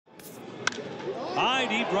High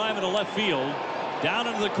deep drive into left field. Down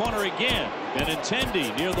into the corner again.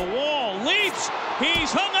 Benintendi near the wall. Leaps.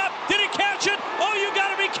 He's hung up. Did he catch it? Oh, you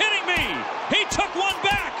got to be kidding me. He took one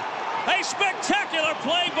back. A spectacular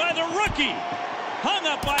play by the rookie. Hung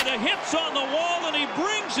up by the hips on the wall, and he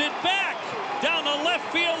brings it back down the left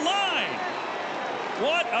field line.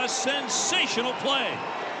 What a sensational play.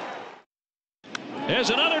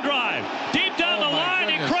 There's another drive. Deep down the line,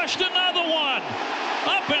 he crushed another one.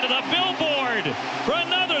 Up into the billboard for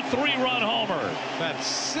another 3-run homer. That's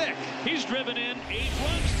sick. He's driven in 8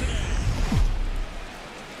 runs today.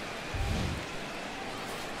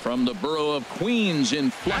 From the borough of Queens in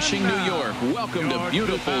Flushing, New York, welcome to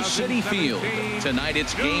beautiful Citi Field. Tonight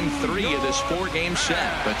it's Game 3 of this 4-game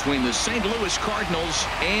set between the St. Louis Cardinals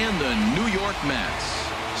and the New York Mets.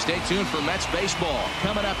 Stay tuned for Mets baseball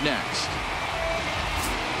coming up next.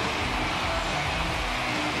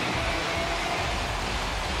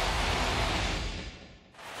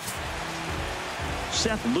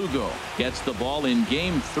 Seth Lugo gets the ball in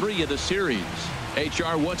Game 3 of the series.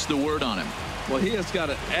 HR, what's the word on him? Well, he has got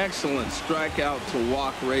an excellent strikeout to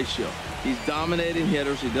walk ratio. He's dominating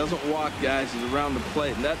hitters. He doesn't walk guys. He's around the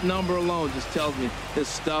plate. And that number alone just tells me his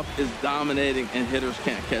stuff is dominating and hitters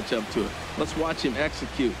can't catch up to it. Let's watch him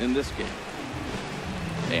execute in this game.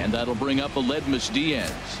 And that'll bring up Aledmys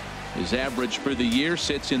Diaz. His average for the year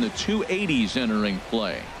sits in the 280s entering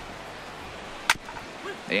play.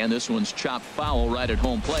 And this one's chopped foul right at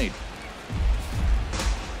home plate.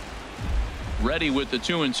 Ready with the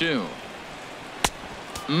 2-2.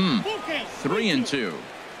 3-2.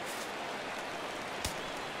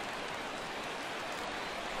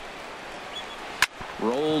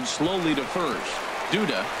 Rolled slowly to first.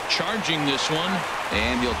 Duda charging this one,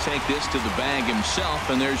 and he'll take this to the bag himself,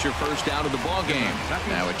 and there's your first out of the ball game.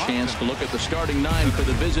 Now a chance to look at the starting 9 for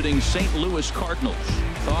the visiting St. Louis Cardinals.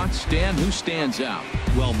 Thoughts, Dan? Who stands out?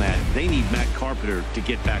 Well, Matt, they need Matt Carpenter to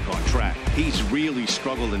get back on track. He's really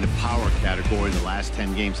struggled in the power category the last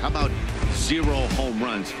 10 games. How about 0 home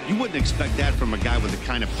runs? You wouldn't expect that from a guy with the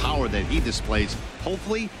kind of power that he displays.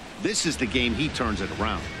 Hopefully, this is the game he turns it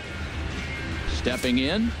around. Stepping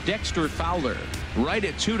in, Dexter Fowler. Right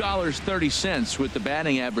at $2.30 with the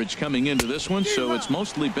batting average coming into this one, so it's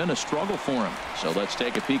mostly been a struggle for him. So let's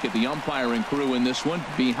take a peek at the umpiring crew in this one.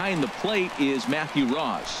 Behind the plate is Matthew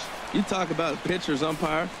Ross. You talk about pitcher's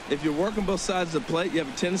umpire. If you're working both sides of the plate, you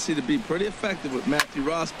have a tendency to be pretty effective with Matthew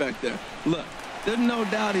Ross back there. Look, there's no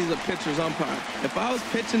doubt he's a pitcher's umpire. If I was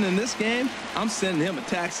pitching in this game, I'm sending him a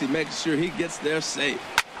taxi, making sure he gets there safe.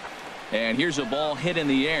 And here's a ball hit in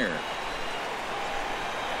the air.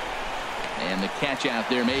 And the catch out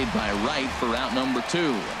there made by Wright for out number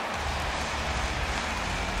 2.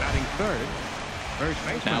 Batting third. First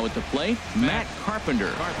baseman. Now at the plate, Matt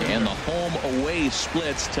Carpenter. And the home-away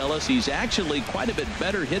splits tell us he's actually quite a bit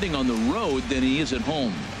better hitting on the road than he is at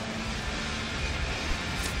home.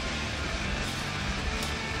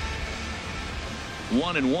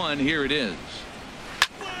 One and one, here it is.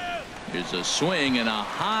 Here's a swing and a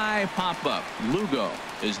high pop-up. Lugo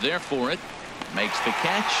is there for it. Makes the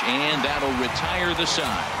catch, and that'll retire the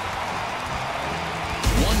side.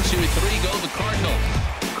 1, 2, 3 go the Cardinals.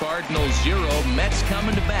 Cardinals 0, Mets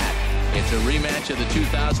coming to bat. It's a rematch of the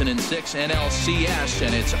 2006 NLCS,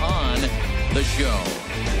 and it's on the show.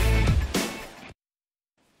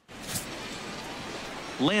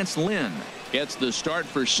 Lance Lynn gets the start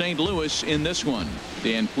for St. Louis in this one.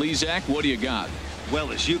 Dan Plesac, what do you got?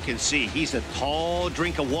 Well, as you can see, he's a tall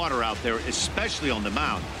drink of water out there, especially on the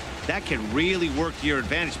mound. That can really work to your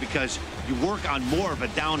advantage because you work on more of a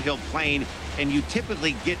downhill plane and you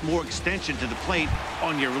typically get more extension to the plate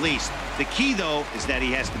on your release. The key, though, is that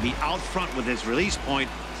he has to be out front with his release point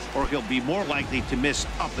or he'll be more likely to miss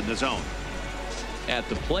up in the zone. At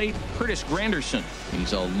the plate, Curtis Granderson.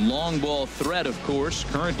 He's a long ball threat, of course,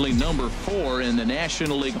 currently number 4 in the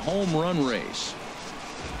National League home run race.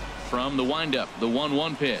 From the windup, the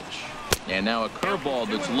 1-1 pitch. And now a curveball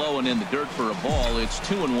that's low and in the dirt for a ball. It's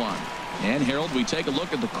 2-1. And Harold, we take a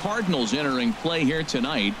look at the Cardinals entering play here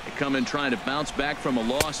tonight. They come in trying to bounce back from a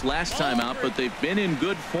loss last time out, but they've been in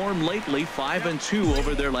good form lately, 5-2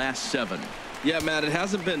 over their last 7. Yeah, Matt, it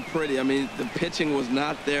hasn't been pretty. I mean, the pitching was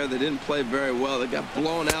not there. They didn't play very well. They got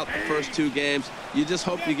blown out the first 2 games. You just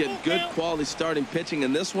hope you get good quality starting pitching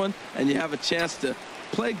in this one, and you have a chance to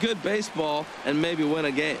play good baseball and maybe win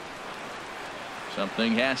a game.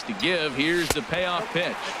 Something has to give. Here's the payoff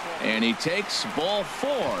pitch. And he takes ball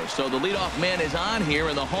 4. So the leadoff man is on here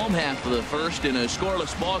in the home half of the first in a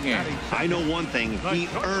scoreless ball game. I know one thing. He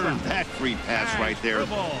earned that free pass right there.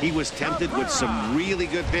 He was tempted with some really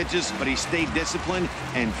good pitches, but he stayed disciplined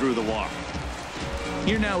and threw the walk.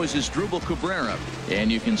 Here now is his Drupal Cabrera,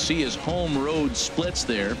 and you can see his home road splits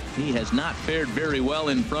there. He has not fared very well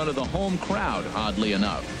in front of the home crowd, oddly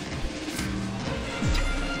enough.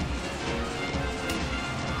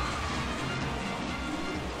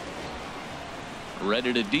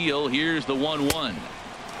 Ready to deal. Here's the 1-1.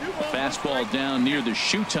 Fastball down near the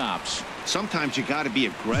shoe tops. Sometimes you got to be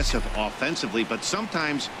aggressive offensively, but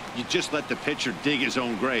sometimes you just let the pitcher dig his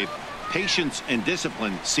own grave. Patience and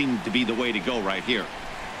discipline seem to be the way to go right here.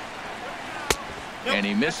 And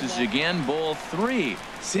he misses again. Ball 3.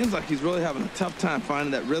 Seems like he's really having a tough time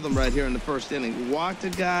finding that rhythm right here in the first inning. He walked a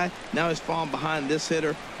guy. Now he's falling behind this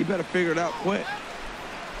hitter. He better figure it out quick.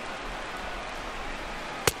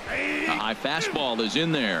 A high fastball is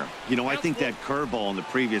in there. You know, I think that curveball in the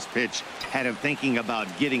previous pitch had him thinking about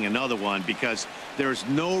getting another one, because there's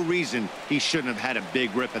no reason he shouldn't have had a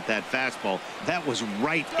big rip at that fastball. That was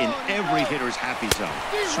right in every hitter's happy zone.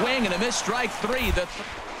 Swing and a miss. Strike 3.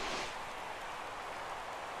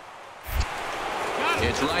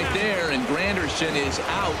 It's right there, and Granderson is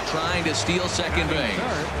out trying to steal second base.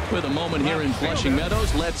 With a moment here in Flushing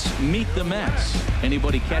Meadows, let's meet the Mets.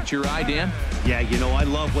 Anybody catch your eye, Dan? Yeah, you know, I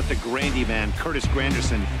love what the Grandy man, Curtis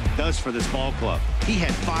Granderson, does for this ball club. He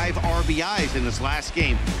had 5 RBIs in this last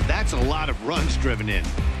game. That's a lot of runs driven in.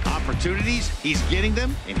 Opportunities, he's getting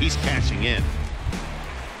them, and he's cashing in.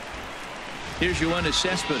 Here's Yoenis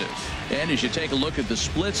Cespedes. And as you take a look at the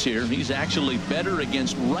splits here, he's actually better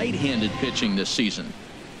against right-handed pitching this season.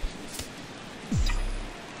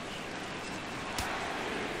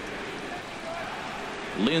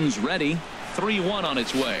 Lynn's ready. 3-1 on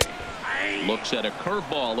its way. Looks at a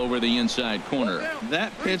curveball over the inside corner.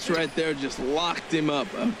 That pitch right there just locked him up.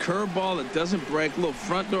 A curveball that doesn't break, a little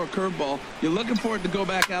front door curveball. You're looking for it to go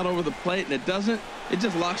back out over the plate, and it doesn't. It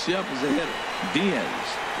just locks you up as a hitter.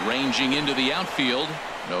 Diaz ranging into the outfield.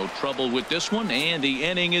 No trouble with this one, and the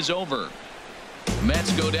inning is over. The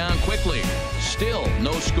Mets go down quickly. Still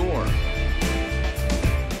no score.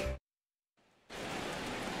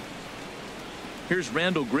 Here's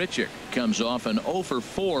Randall Grichuk. Comes off an 0 for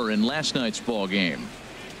 4 in last night's ball game.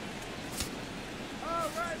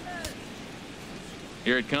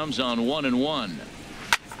 Here it comes on 1-1.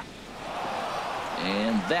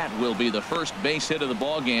 And that will be the first base hit of the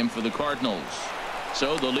ball game for the Cardinals.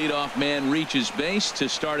 So the leadoff man reaches base to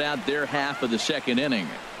start out their half of the second inning.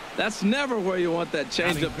 That's never where you want that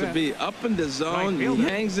changeup to be. Up in the zone, he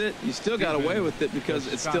hangs it. You still got away with it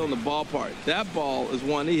because it's still in the ballpark. That ball is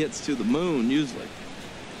one he hits to the moon usually.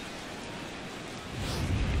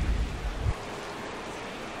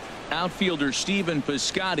 Outfielder Stephen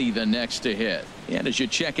Piscotty the next to hit. And as you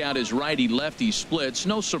check out his righty-lefty splits,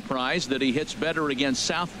 no surprise that he hits better against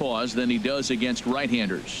southpaws than he does against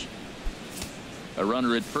right-handers. A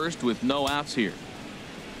runner at first with no outs here.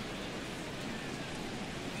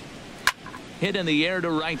 Hit in the air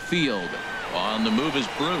to right field. On the move is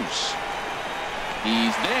Bruce.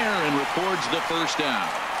 He's there and records the first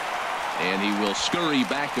out. And he will scurry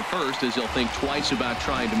back to first as he'll think twice about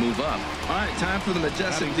trying to move up. All right, time for the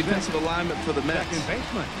majestic defensive alignment for the Mets.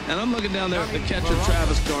 And I'm looking down there at the catcher,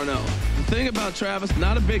 Travis d'Arnaud. The thing about Travis,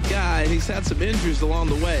 not a big guy, and he's had some injuries along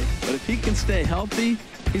the way. But if he can stay healthy,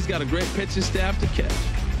 he's got a great pitching staff to catch.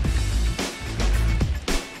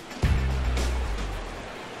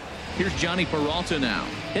 Here's Johnny Peralta now,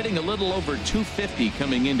 hitting a little over 250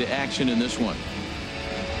 coming into action in this one.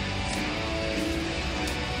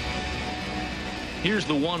 Here's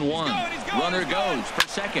the 1-1. Runner goes for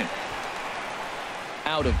second.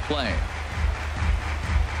 Out of play.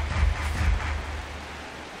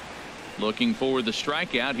 Looking for the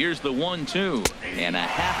strikeout. Here's the 1-2. And a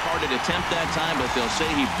half-hearted attempt that time, but they'll say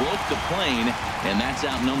he broke the plane, and that's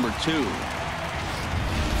out number 2.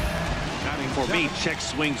 For me, check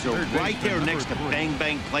swings are right there next to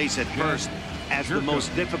bang-bang plays at first as the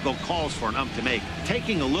most difficult calls for an ump to make.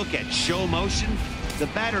 Taking a look at show motion, the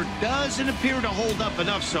batter doesn't appear to hold up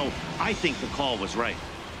enough, so I think the call was right.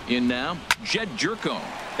 In now, Jed Jerko.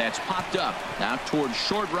 That's popped up out towards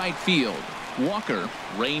short right field. Walker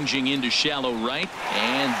ranging into shallow right,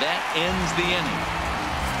 and that ends the inning.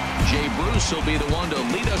 Jay Bruce will be the one to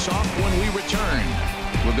lead us off when we return.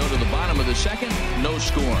 We'll go to the bottom of the second. No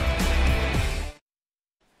score.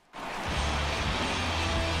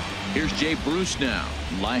 Here's Jay Bruce now.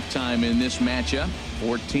 Lifetime in this matchup.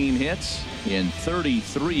 14 hits in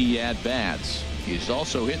 33 at-bats. He's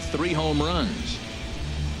also hit 3 home runs.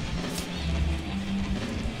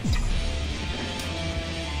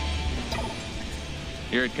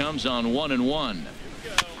 Here it comes on 1-1.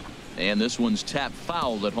 And this one's tapped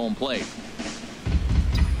foul at home plate.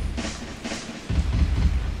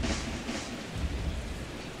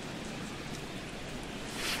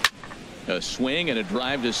 A swing and a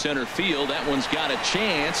drive to center field. That one's got a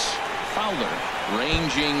chance. Fowler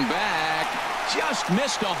ranging back. Just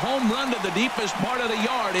missed a home run to the deepest part of the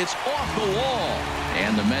yard. It's off the wall.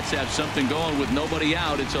 And the Mets have something going with nobody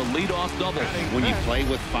out. It's a leadoff double. When you play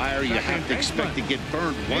with fire, you have to expect to get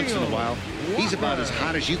burned once in a while. He's about as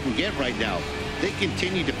hot as you can get right now. They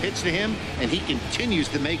continue to pitch to him, and he continues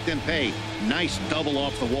to make them pay. Nice double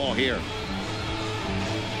off the wall here.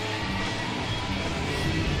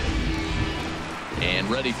 And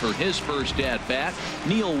ready for his first at-bat,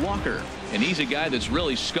 Neil Walker. And he's a guy that's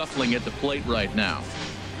really scuffling at the plate right now.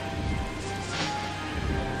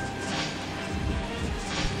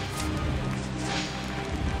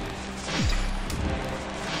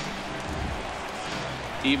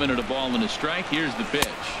 Even at a ball and a strike, here's the pitch.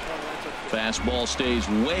 Fastball stays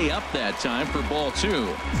way up that time for ball 2.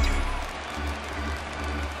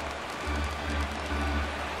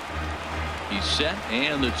 He's set,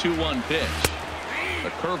 and the 2-1 pitch. A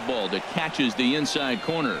curveball that catches the inside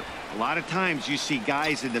corner. A lot of times you see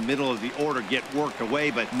guys in the middle of the order get worked away,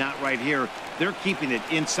 but not right here. They're keeping it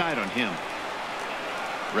inside on him.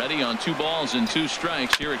 Ready on 2 balls and 2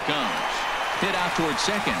 strikes. Here it comes. Hit out towards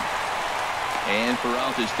second. And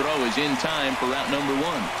Peralta's throw is in time for out number 1.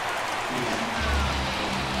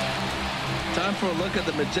 Time for a look at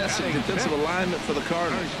the majestic defensive alignment for the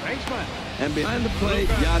Cardinals. And behind the plate,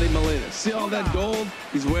 Yadi Molina. See all that gold?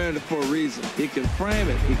 He's wearing it for a reason. He can frame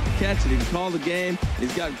it, he can catch it, he can call the game.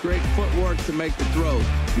 He's got great footwork to make the throws.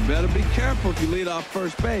 You better be careful if you lead off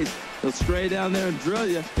first base. He'll stray down there and drill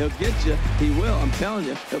you. He'll get you. He will. I'm telling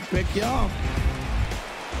you. He'll pick you off.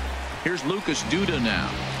 Here's Lucas Duda now.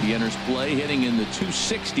 He enters play hitting in the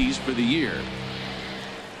 260s for the year.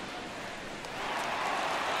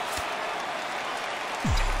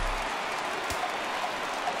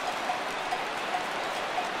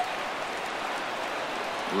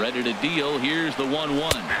 Ready to deal. Here's the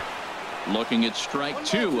 1-1. Looking at strike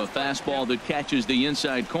 2, a fastball that catches the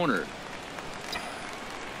inside corner.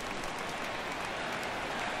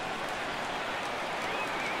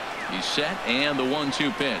 He's set, and the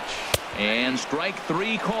 1-2 pitch. And strike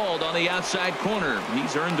 3 called on the outside corner.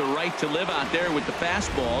 He's earned the right to live out there with the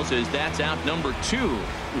fastballs, as that's out number 2.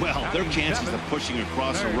 Well, their chances of pushing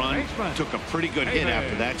across a run took a pretty good hit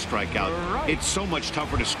after that strikeout. It's so much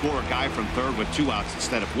tougher to score a guy from third with 2 outs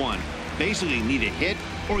instead of 1. Basically, you need a hit,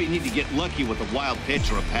 or you need to get lucky with a wild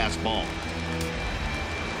pitch or a pass ball.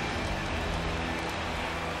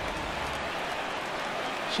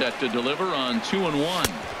 Set to deliver on 2-1.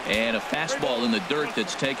 And a fastball in the dirt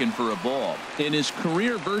that's taken for a ball. In his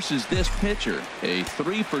career versus this pitcher, a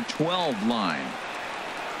 3 for 12 line.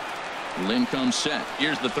 Lynn comes set.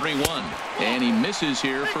 Here's the 3-1. And he misses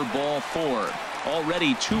here for ball 4.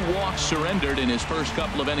 Already 2 walks surrendered in his first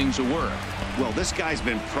couple of innings of work. Well, this guy's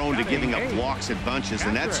been prone to giving up walks in bunches,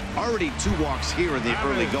 and that's already 2 walks here in the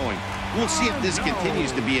early going. We'll see if this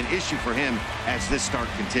continues to be an issue for him as this start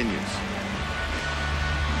continues.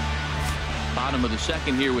 Bottom of the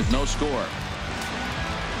second here with no score.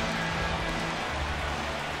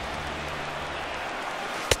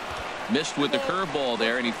 Missed with the curveball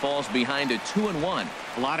there, and he falls behind a 2-1.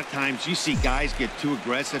 A lot of times you see guys get too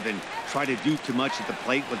aggressive and try to do too much at the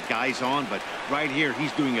plate with guys on, but right here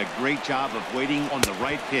he's doing a great job of waiting on the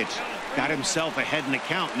right pitch. Got himself ahead in the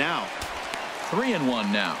count now.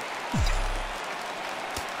 3-1 now.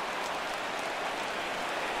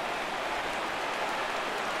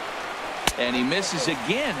 And he misses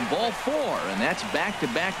again, ball 4, and that's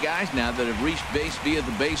back-to-back guys now that have reached base via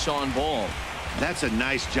the base on ball. That's a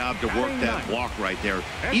nice job to work that walk right there.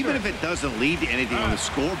 Even if it doesn't lead to anything on the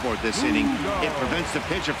scoreboard this inning, it prevents the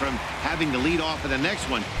pitcher from having to lead off in the next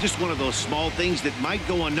one. Just one of those small things that might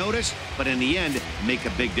go unnoticed, but in the end, make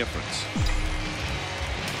a big difference.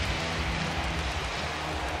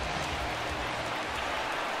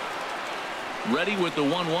 Ready with the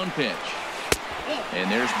 1-1 pitch.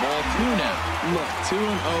 And there's ball 2 now. Look,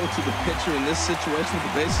 2-0 to the pitcher in this situation with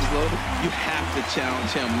the bases loaded. You have to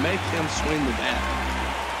challenge him. Make him swing the bat.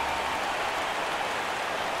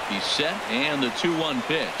 He's set, and the 2-1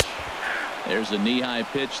 pitch. There's a knee-high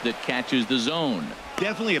pitch that catches the zone.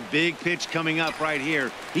 Definitely a big pitch coming up right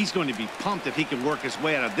here. He's going to be pumped if he can work his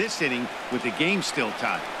way out of this inning with the game still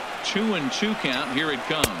tied. 2-2 count. Here it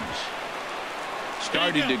comes.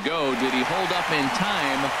 Started to go. Did he hold up in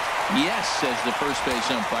time? Yes, says the first base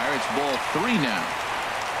umpire. It's ball 3 now.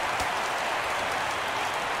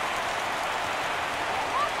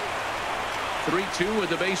 (3-2) with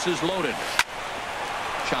the bases loaded.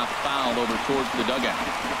 Chopped foul over towards the dugout.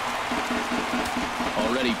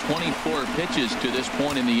 Already 24 pitches to this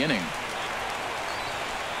point in the inning.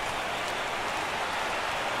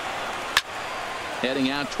 Heading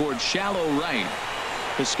out towards shallow right.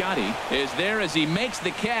 Piscotty is there as he makes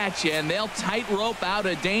the catch, and they'll tightrope out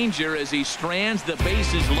of danger as he strands the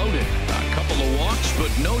bases loaded. A couple of walks,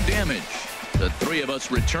 but no damage. The three of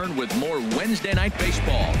us return with more Wednesday Night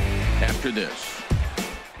Baseball after this.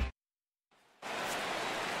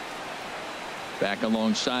 Back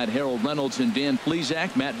alongside Harold Reynolds and Dan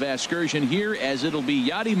Plesac, Matt Vasgersian here, as it'll be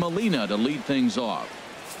Yadi Molina to lead things off.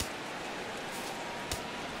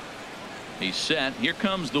 He's set. Here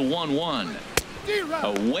comes the 1-1.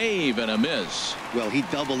 A wave and a miss. Well, he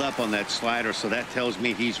doubled up on that slider, so that tells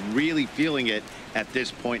me he's really feeling it at this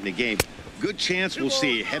point in the game. Good chance we'll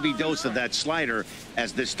see a heavy dose of that slider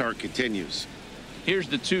as this start continues. Here's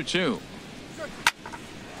the 2-2.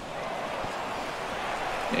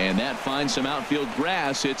 And that finds some outfield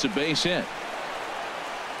grass. It's a base hit.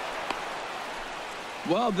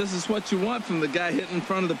 Well, this is what you want from the guy hitting in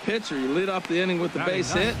front of the pitcher. You lead off the inning with the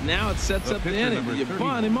base hit. Now it sets up the inning. Do you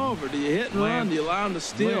bunt him over? Do you hit and run? Do you allow him to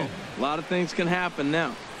steal? A lot of things can happen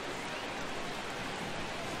now.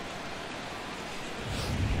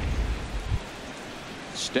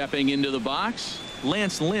 Stepping into the box,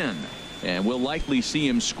 Lance Lynn. And we'll likely see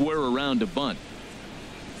him square around to bunt.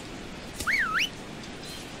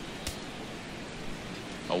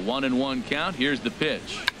 A 1-1 count. Here's the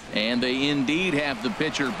pitch. And they indeed have the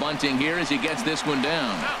pitcher bunting here as he gets this one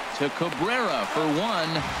down to Cabrera for one.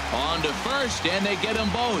 On to first, and they get them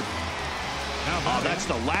both. Oh, that's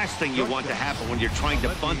the last thing you want to happen when you're trying to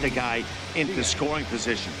bunt a guy into scoring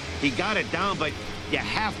position. He got it down, but you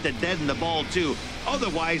have to deaden the ball too.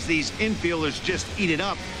 Otherwise, these infielders just eat it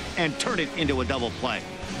up and turn it into a double play.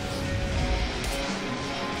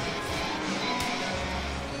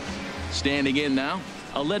 Standing in now,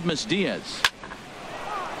 Aledmus Diaz.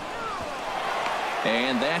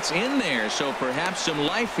 And that's in there, so perhaps some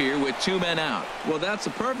life here with two men out. Well, that's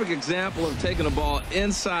a perfect example of taking a ball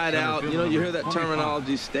inside out. You know, you hear that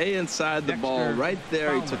terminology, stay inside the ball. Right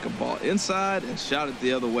there, he took a ball inside and shot it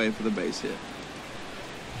the other way for the base hit.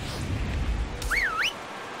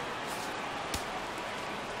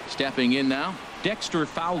 Stepping in now, Dexter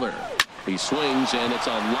Fowler. He swings, and it's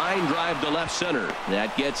a line drive to left center.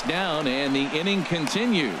 That gets down, and the inning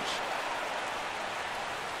continues.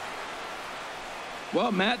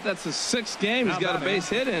 Well, Matt, that's his sixth game. He's got a base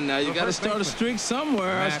hit in now. You got to start a streak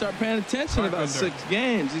somewhere. I start paying attention about 6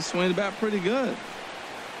 games. He's swinging about pretty good.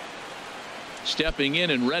 Stepping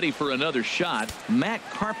in and ready for another shot, Matt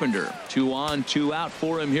Carpenter. 2 on, 2 out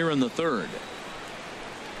for him here in the third.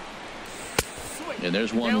 And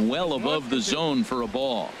there's one well above the zone for a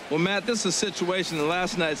ball. Well, Matt, this is a situation in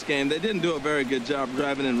last night's game. They didn't do a very good job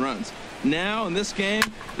driving in runs. Now, in this game,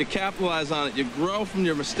 you capitalize on it. You grow from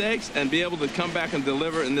your mistakes and be able to come back and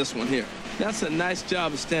deliver in this one here. That's a nice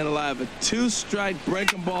job of staying alive. A 2-strike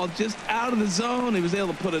breaking ball just out of the zone. He was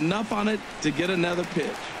able to put enough on it to get another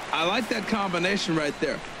pitch. I like that combination right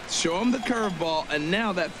there. Show him the curveball, and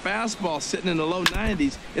now that fastball sitting in the low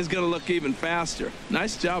 90s is going to look even faster.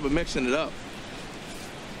 Nice job of mixing it up.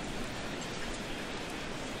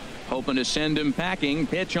 Hoping to send him packing.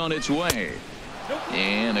 Pitch on its way.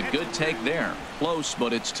 And a good take there. Close,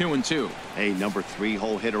 but it's 2-2. Hey, number 3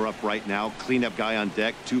 hole hitter up right now. Cleanup guy on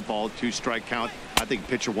deck. 2-ball, 2-strike count. I think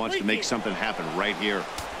pitcher wants to make something happen right here.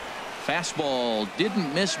 Fastball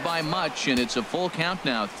didn't miss by much, and it's a full count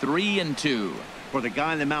now. 3-2. For the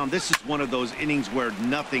guy on the mound, this is one of those innings where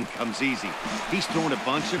nothing comes easy. He's thrown a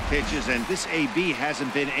bunch of pitches, and this AB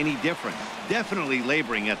hasn't been any different. Definitely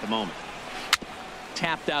laboring at the moment.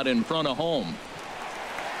 Tapped out in front of home.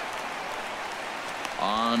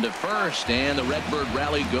 On to first, and the Redbird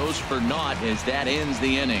rally goes for naught as that ends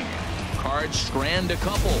the inning. Cards strand a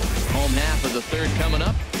couple. Home half of the third coming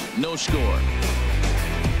up. No score.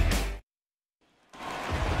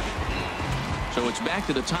 So it's back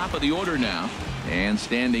to the top of the order now. And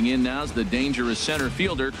standing in now is the dangerous center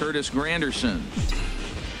fielder, Curtis Granderson.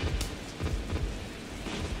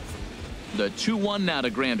 The 2-1 now to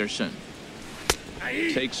Granderson.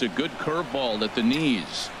 Takes a good curveball at the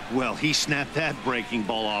knees. Well, he snapped that breaking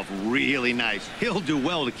ball off really nice. He'll do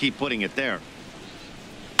well to keep putting it there.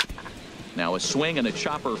 Now a swing and a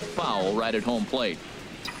chopper foul right at home plate.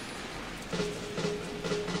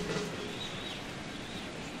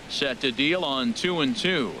 Set to deal on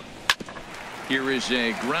 2-2. Here is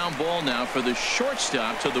a ground ball now for the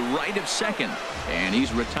shortstop to the right of second. And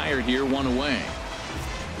he's retired here, 1 away.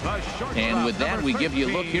 And with that, we give you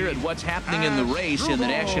a look here at what's happening in the race in the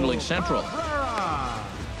National League Central.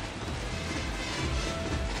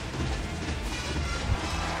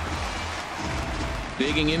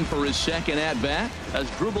 Digging in for his second at-bat as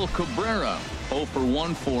Drupal Cabrera. 0 for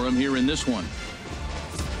 1 for him here in this one.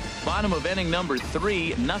 Bottom of inning number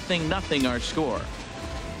 3, 0-0 our score.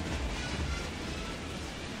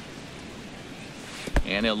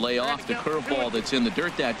 And he'll lay off the curveball that's in the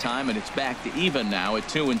dirt that time, and it's back to even now at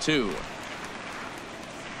 2-2.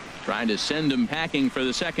 Trying to send him packing for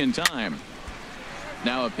the second time.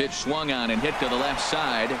 Now a pitch swung on and hit to the left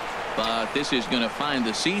side, but this is going to find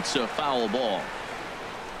the seats, a foul ball.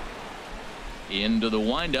 Into the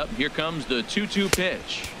windup. Here comes the 2-2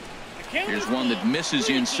 pitch. Here's one that misses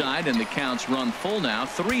inside, and the count's run full now,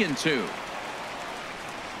 3-2.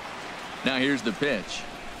 Now here's the pitch.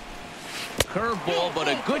 Curveball, but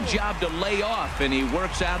a good job to lay off, and he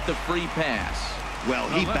works out the free pass. Well,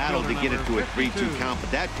 he battled to get it to a 3-2 count,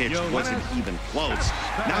 but that pitch wasn't even close.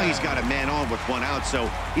 Now he's got a man on with 1 out, so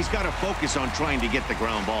he's got to focus on trying to get the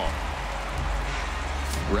ground ball.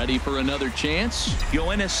 Ready for another chance?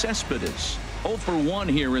 Yoenis Cespedes, 0 for 1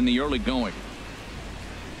 here in the early going.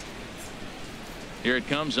 Here it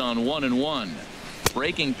comes on 1-1.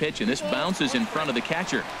 Breaking pitch, and this bounces in front of the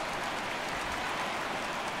catcher.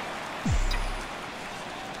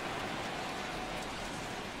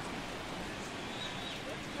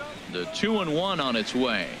 The 2-1 on its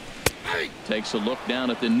way. Takes a look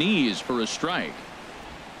down at the knees for a strike.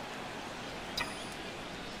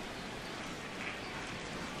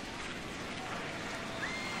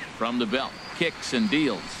 From the belt, kicks and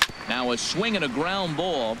deals. Now a swing and a ground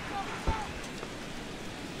ball.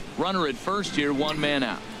 Runner at first here, 1 man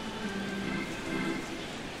out.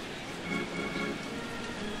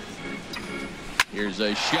 Here's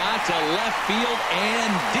a shot to left field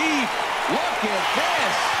and deep. Look at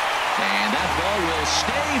this. And that ball will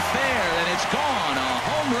stay fair, and it's gone. A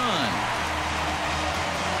home run.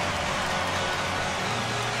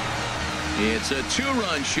 It's a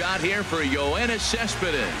 2-run shot here for Yoenis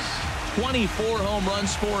Cespedes. 24 home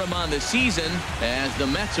runs for him on the season, as the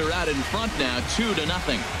Mets are out in front now,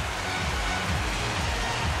 2-0.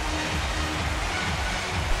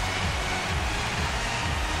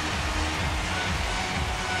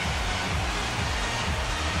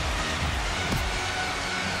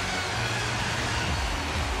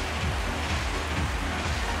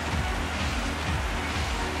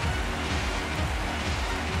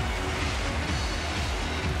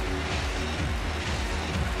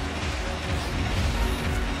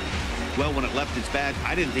 Well, when it left its bat,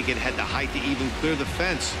 I didn't think it had the height to even clear the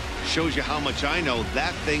fence. Shows you how much I know.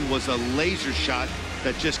 That thing was a laser shot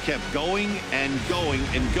that just kept going and going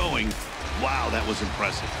and going. Wow, that was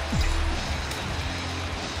impressive.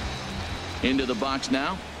 Into the box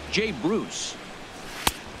now, Jay Bruce.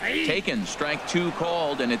 Taken, strike 2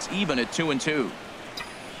 called, and it's even at 2-2.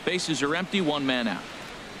 Bases are empty, 1 man out.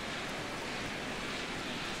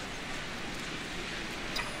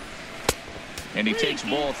 And he takes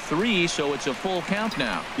ball 3, so it's a full count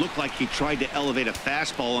now. Looked like he tried to elevate a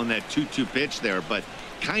fastball on that 2-2 pitch there, but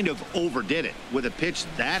kind of overdid it. With a pitch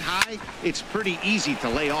that high, it's pretty easy to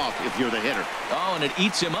lay off if you're the hitter. Oh, and it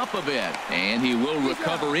eats him up a bit. And he will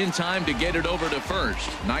recover in time to get it over to first.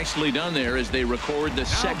 Nicely done there as they record the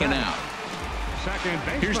second out.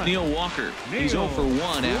 Here's Neil Walker. He's 0 for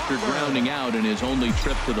 1 after grounding out in his only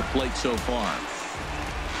trip to the plate so far.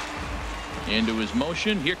 Into his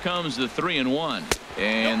motion. Here comes the 3-1.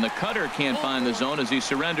 And the cutter can't find the zone as he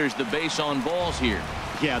surrenders the base on balls here.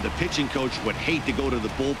 Yeah, the pitching coach would hate to go to the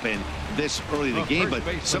bullpen this early in the game, but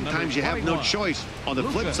sometimes you have no choice. On the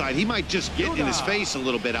flip side, he might just get in his face a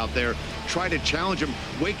little bit out there, try to challenge him,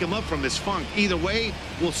 wake him up from his funk. Either way,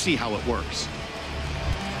 we'll see how it works.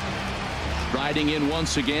 Riding in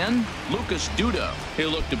once again, Lucas Duda. He'll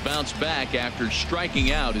look to bounce back after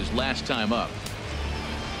striking out his last time up.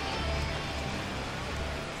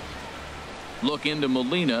 Look into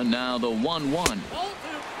Molina, now the 1-1.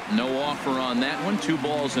 No offer on that one. 2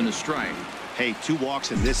 balls and a strike. Hey, 2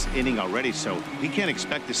 walks in this inning already, so he can't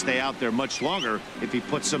expect to stay out there much longer if he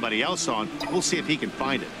puts somebody else on. We'll see if he can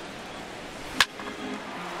find it.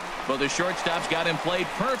 Well, the shortstop's got him played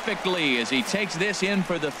perfectly as he takes this in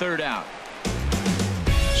for the 3rd out.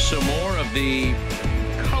 Some more of the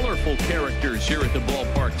colorful characters here at the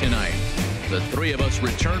ballpark tonight. The 3 of us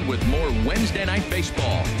return with more Wednesday Night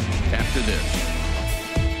Baseball after this.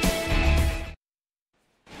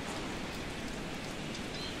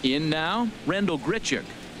 In now, Rendell Grichuk,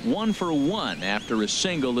 1 for 1 after a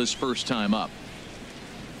single his first time up.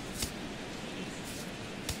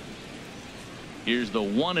 Here's the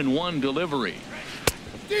 1-1 delivery.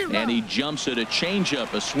 And he jumps at a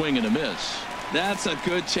changeup, a swing and a miss. That's a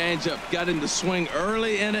good changeup. Got him to swing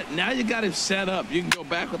early in it. Now you got him set up. You can go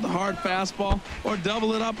back with the hard fastball or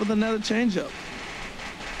double it up with another changeup.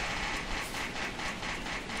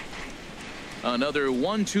 Another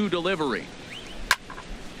 1-2 delivery.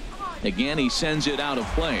 Again, he sends it out of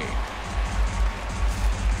play.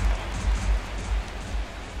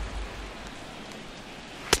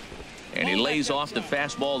 And he lays off the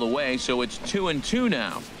fastball away, so it's 2-2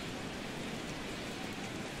 now.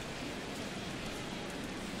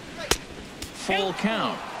 Full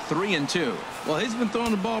count, 3-2. Well, he's been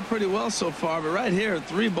throwing the ball pretty well so far, but right here,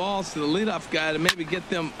 3 balls to the leadoff guy to maybe get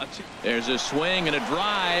them a chance. There's a swing and a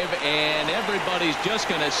drive, and everybody's just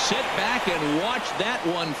going to sit back and watch that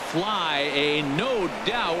one fly. A no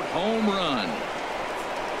doubt home run.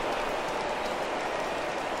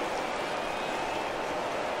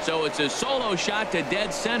 So it's a solo shot to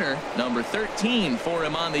dead center, number 13 for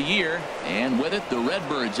him on the year, and with it, the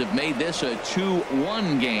Redbirds have made this a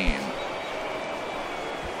 2-1 game.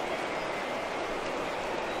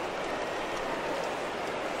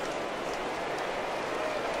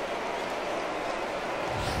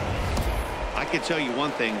 I can tell you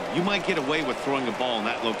one thing, you might get away with throwing a ball in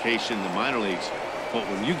that location in the minor leagues, but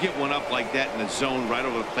when you get one up like that in the zone right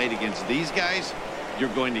over the plate against these guys, you're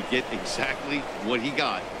going to get exactly what he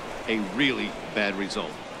got, a really bad result.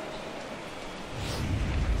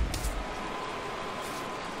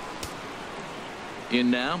 In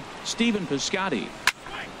now, Stephen Piscotty.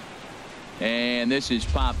 And this is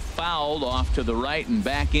popped fouled off to the right and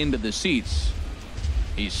back into the seats.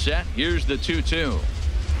 He's set. Here's the 2-2.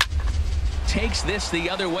 Takes this the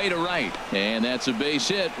other way to right, and that's a base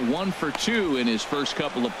hit. 1 for 2 in his first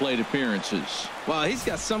couple of plate appearances. Wow, he's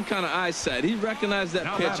got some kind of eyesight. He recognized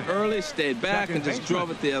that pitch early, stayed back, and just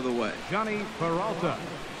drove it the other way. Johnny Peralta.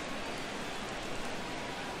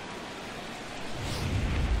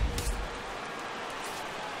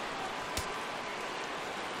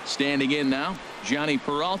 Standing in now, Johnny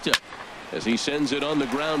Peralta, as he sends it on the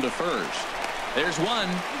ground to first. There's one.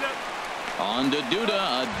 On to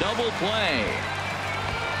Duda, a double play.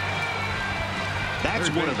 That's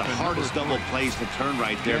one of the hardest double plays to turn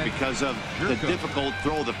right there because of the difficult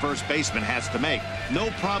throw the first baseman has to make. No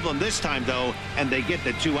problem this time, though, and they get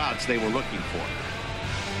the 2 outs they were looking for.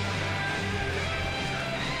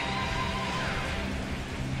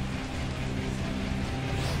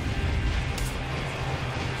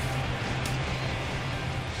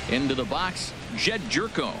 Into the box, Jed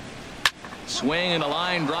Jerko. Swing and a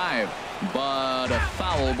line drive, but a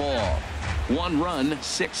foul ball. 1 run,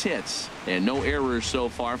 6 hits, and no errors so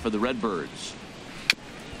far for the Redbirds.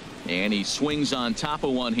 And he swings on top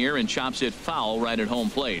of one here and chops it foul right at home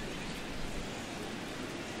plate.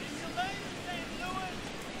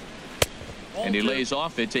 And he lays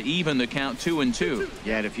off it to even the count 2-2.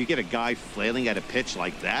 Yeah, and if you get a guy flailing at a pitch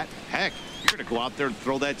like that, heck, you're going to go out there and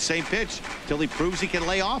throw that same pitch till he proves he can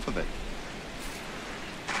lay off of it.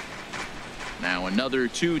 Now another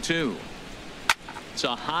 2-2. It's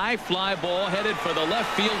a high fly ball headed for the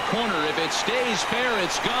left field corner. If it stays fair,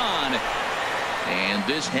 it's gone. And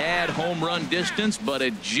this had home run distance, but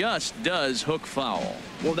it just does hook foul.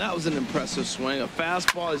 Well, that was an impressive swing. A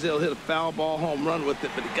fastball, he'll hit a foul ball home run with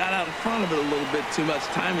it, but he got out in front of it a little bit too much.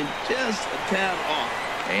 Timing just a tad off.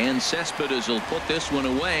 And Cespedes will put this one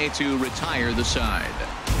away to retire the side.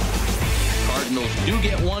 Cardinals do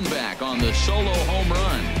get one back on the solo home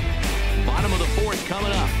run. Bottom of the 4th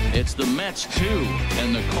coming up. It's the Mets 2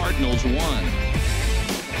 and the Cardinals 1.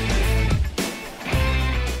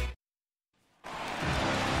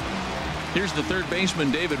 Here's the third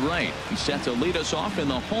baseman, David Wright. He's set to lead us off in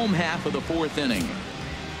the home half of the 4th inning.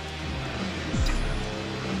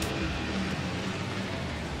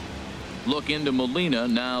 Look into Molina,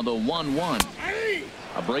 now the 1-1.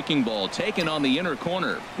 A breaking ball taken on the inner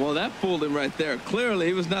corner. Well, that fooled him right there. Clearly,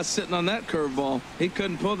 he was not sitting on that curveball. He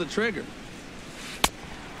couldn't pull the trigger.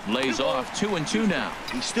 Lays off 2-2 now.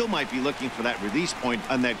 He still might be looking for that release point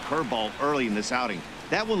on that curveball early in this outing.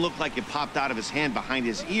 That one looked like it popped out of his hand behind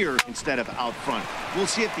his ear instead of out front. We'll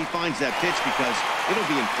see if he finds that pitch because it'll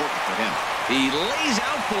be important for him. He lays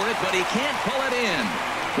out for it, but he can't pull it in.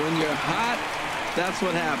 When you're hot, that's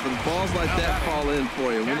what happens. Balls like that fall in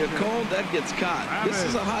for you. When you're cold, that gets caught. This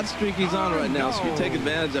is a hot streak he's on right now, so you take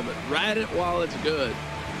advantage of it. Ride it while it's good.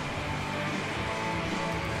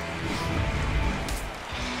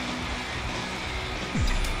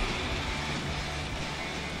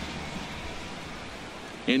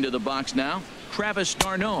 Into the box now, Travis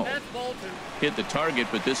d'Arnaud. Hit the target,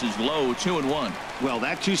 but this is low, 2-1. Well,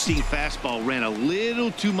 that two-seam fastball ran a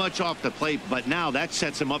little too much off the plate, but now that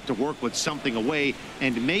sets him up to work with something away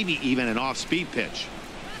and maybe even an off-speed pitch.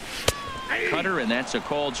 Cutter, and that's a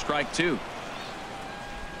called strike 2.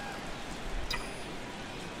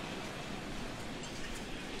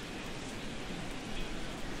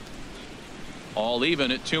 All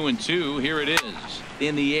even at 2-2. Here it is.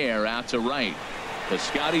 In the air, out to right.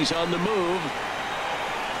 Piscotty's on the move.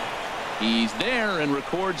 He's there and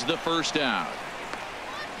records the first out.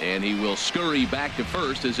 And he will scurry back to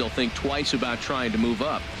first as he'll think twice about trying to move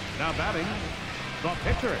up. Now batting, the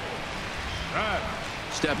pitcher.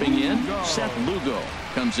 Stepping in, Seth Lugo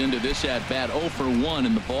comes into this at bat 0 for 1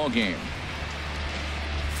 in the ball game.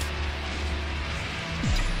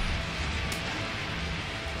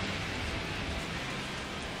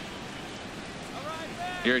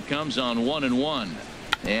 Here it comes on 1-1.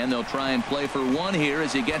 And they'll try and play for one here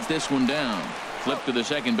as he gets this one down. Flip to the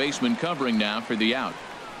second baseman covering now for the out.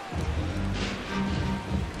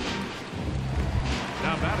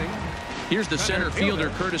 Now batting. Here's the center fielder,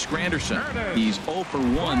 Curtis Granderson. He's 0 for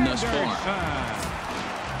 1 thus far.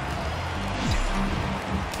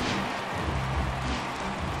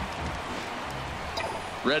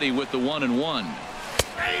 Ready with the 1-1.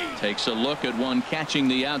 Takes a look at one catching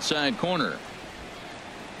the outside corner.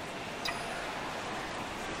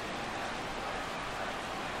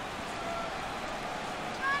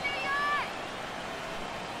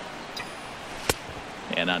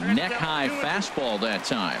 And a neck-high fastball that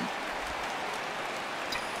time.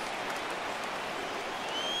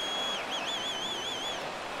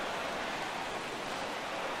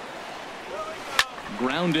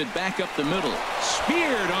 Grounded back up the middle.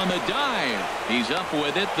 Speared on the dive. He's up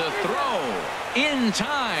with it. The throw. In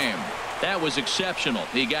time. That was exceptional.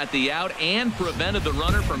 He got the out and prevented the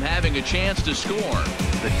runner from having a chance to score.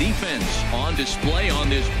 The defense on display on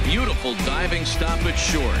this beautiful diving stop at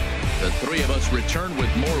short. The three of us return with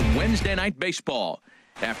more Wednesday Night Baseball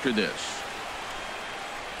after this.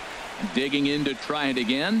 Digging in to try it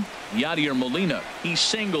again, Yadier Molina. He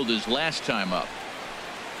singled his last time up.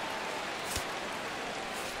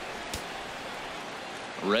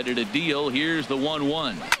 Ready to deal. Here's the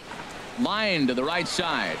 1-1. Line to the right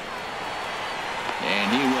side.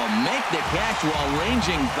 And he will make the catch while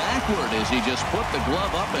ranging backward as he just put the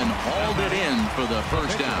glove up and hauled it in for the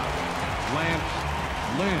first out.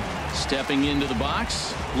 Lynn. Stepping into the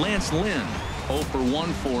box, Lance Lynn. 0 for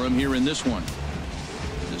 1 for him here in this one.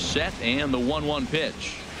 The set and the 1-1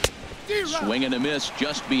 pitch. Swing and a miss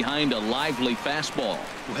just behind a lively fastball.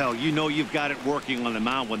 Well, you know you've got it working on the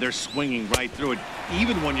mound when they're swinging right through it,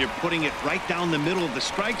 even when you're putting it right down the middle of the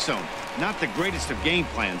strike zone. Not the greatest of game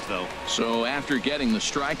plans, though. So after getting the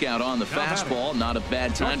strikeout on the fastball, not a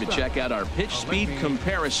bad time to check out our pitch speed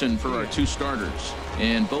comparison for our two starters.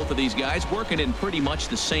 And both of these guys working in pretty much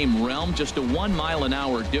the same realm, just a 1 mile an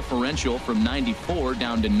hour differential from 94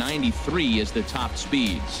 down to 93 as the top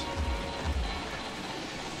speeds.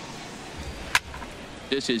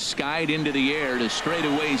 This is skied into the air to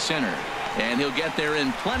straightaway center. And he'll get there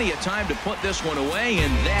in plenty of time to put this one away,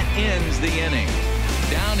 and that ends the inning.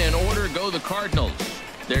 Down in order go the Cardinals.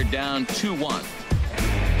 They're down 2-1.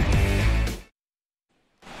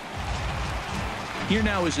 Here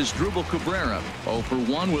now is Asdrubal Cabrera. 0 for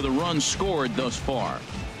 1 with a run scored thus far.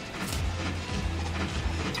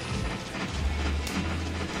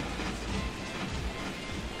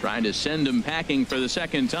 Trying to send him packing for the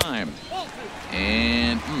second time.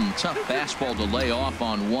 And tough fastball to lay off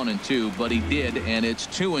on 1 and 2, but he did, and it's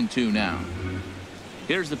 2 and 2 now.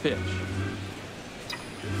 Here's the pitch.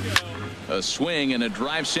 A swing and a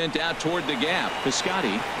drive sent out toward the gap.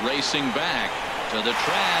 Piscotty racing back to the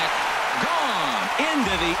track. Gone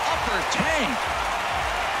into the upper tank.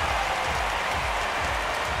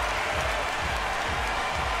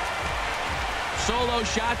 Solo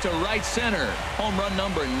shot to right center. Home run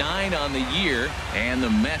number 9 on the year, and the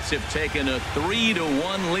Mets have taken a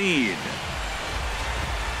 3-1 lead.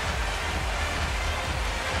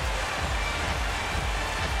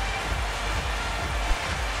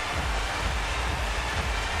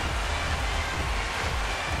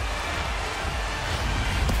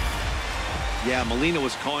 Yeah, Molina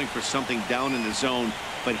was calling for something down in the zone,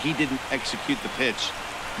 but he didn't execute the pitch.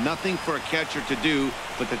 Nothing for a catcher to do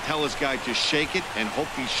but to tell his guy to shake it and hope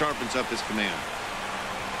he sharpens up his command.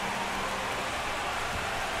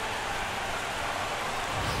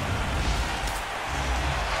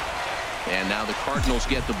 And now the Cardinals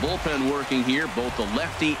get the bullpen working here. Both a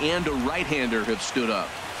lefty and a right-hander have stood up.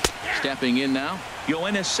 Stepping in now,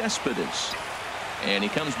 Yoenis Cespedes. And he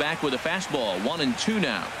comes back with a fastball. 1 and 2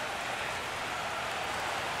 now.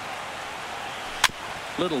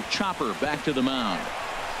 Little chopper back to the mound.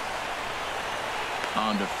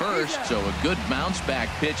 On to first, so a good bounce back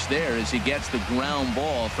pitch there as he gets the ground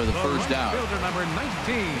ball for the first out. Number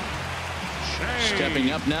 19.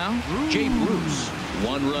 Stepping up now, Jay Bruce.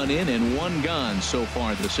 1 run in and 1 gone so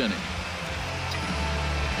far this inning.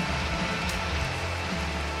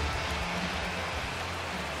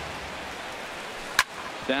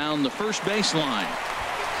 down the first baseline.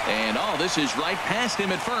 And oh, this is right past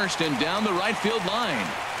him at first and down the right field line.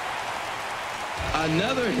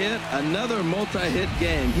 Another hit, another multi-hit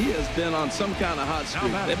game. He has been on some kind of hot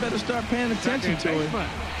streak. They better start paying attention to him.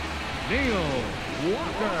 Neil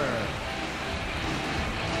Walker.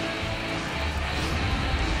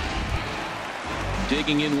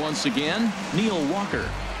 Digging in once again, Neil Walker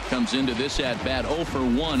comes into this at-bat 0 for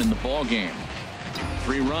 1 in the ball game.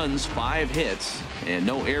 3 runs, 5 hits, and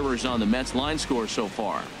no errors on the Mets line score so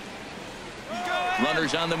far.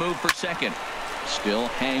 Runners on the move for second. Still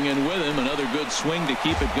hanging with him. Another good swing to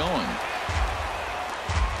keep it going.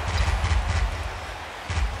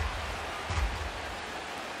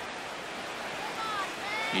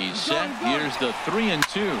 He's set. Here's the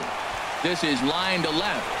 3-2. This is line to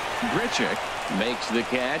left. Grichuk makes the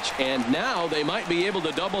catch, and now they might be able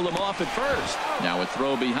to double them off at first. Now a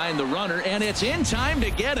throw behind the runner, and it's in time to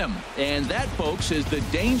get him. And that, folks, is the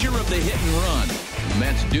danger of the hit and run.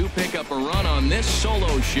 Mets do pick up a run on this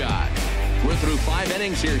solo shot. We're through 5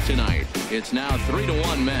 innings here tonight. It's now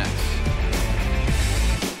 3-1 Mets.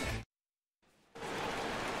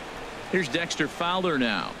 Here's Dexter Fowler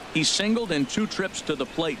now. He's singled in 2 trips to the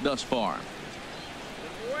plate thus far.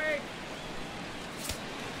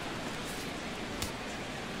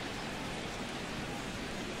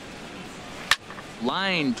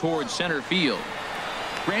 Line towards center field.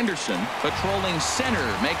 Granderson patrolling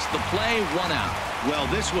center makes the play, 1 out. Well,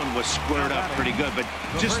 this one was squared up pretty good, but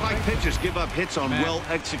just like pitchers give up hits on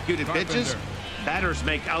well-executed pitches, batters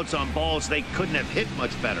make outs on balls they couldn't have hit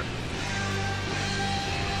much better.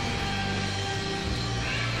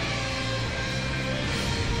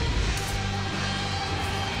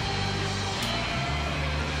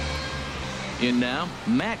 In now,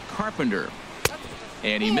 Matt Carpenter.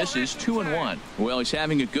 And he misses 2-1. Well, he's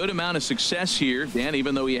having a good amount of success here, Dan,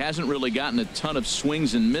 even though he hasn't really gotten a ton of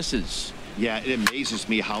swings and misses. Yeah, it amazes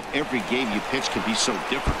me how every game you pitch can be so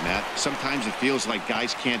different, Matt. Sometimes it feels like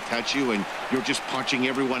guys can't touch you and you're just punching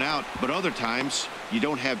everyone out. But other times you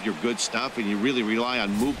don't have your good stuff and you really rely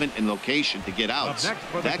on movement and location to get outs.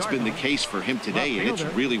 That's been the case for him today, and it's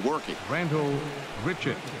really working. Randall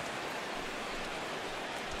Grichuk.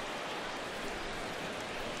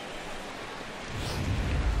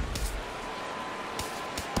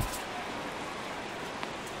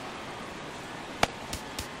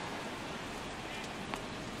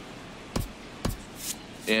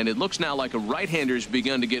 And it looks now like a right-hander's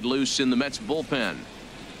begun to get loose in the Mets bullpen.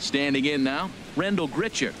 Standing in now, Randall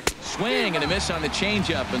Grichuk. Swing and a miss on the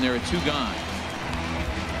changeup, and there are 2 gone.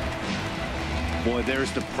 Boy,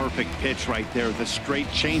 there's the perfect pitch right there, the straight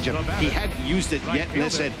changeup. He hadn't used it yet in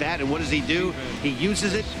this at-bat, and what does he do? He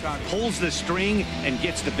uses it, pulls the string, and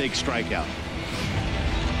gets the big strikeout.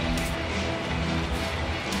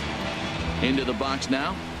 Into the box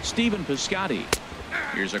now, Stephen Piscotty.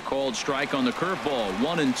 Here's a called strike on the curveball,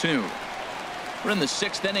 1-2. We're in the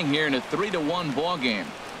 6th inning here in a 3-1 ball game.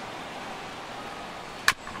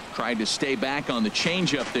 Tried to stay back on the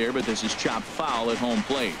changeup there, but this is chopped foul at home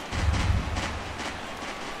plate.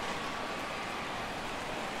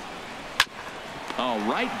 Oh,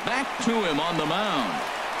 right back to him on the mound.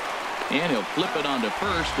 And he'll flip it onto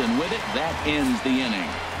first, and with it, that ends the inning.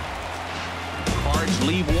 Cards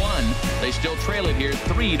leave 1. They still trail it here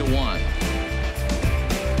 3-1.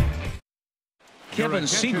 Kevin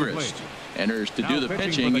Segrist enters to do the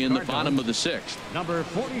pitching in the bottom of the 6th. Number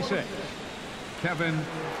 46, Kevin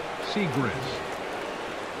Segrist.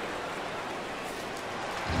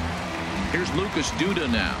 Here's Lucas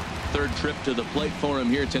Duda now. 3rd trip to the plate for him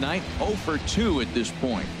here tonight. 0 for 2 at this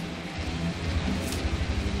point.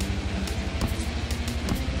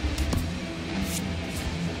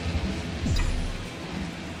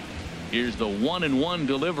 Here's the 1-1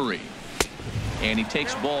 delivery. And he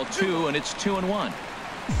takes ball 2, and it's 2-1.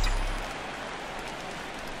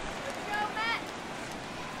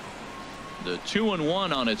 The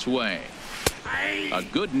 2-1 on its way. A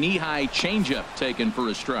good knee-high changeup taken for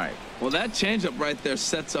a strike. Well, that changeup right there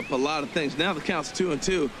sets up a lot of things. Now the count's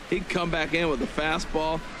 2-2. He can come back in with a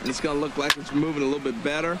fastball, and it's going to look like it's moving a little bit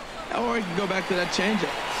better. Or he can go back to that changeup.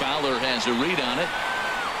 Fowler has a read on it.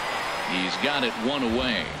 He's got it 1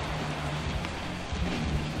 away.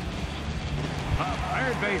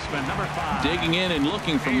 Third baseman, number 5. Digging in and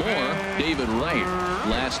looking for more, David Wright.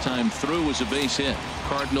 Last time through was a base hit.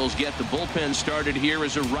 Cardinals get the bullpen started here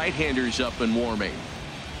as a right-hander's up and warming.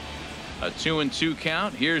 A 2-2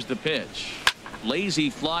 count. Here's the pitch. Lazy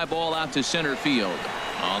fly ball out to center field.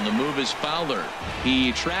 On the move is Fowler.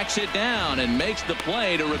 He tracks it down and makes the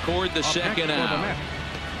play to record the second out.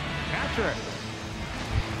 Catcher,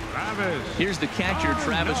 Travis. Here's the catcher,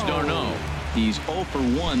 Travis d'Arnaud. He's 0 for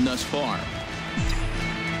 1 thus far.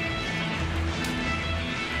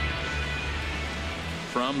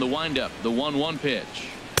 From the windup, the 1-1 pitch.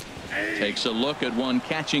 Takes a look at one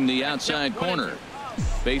catching the outside corner.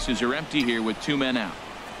 Bases are empty here with 2 men out.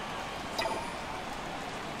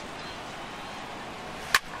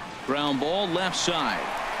 Ground ball left side,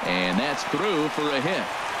 and that's through for a hit.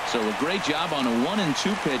 So a great job on a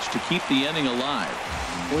 1-2 pitch to keep the inning alive.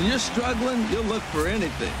 When you're struggling, you'll look for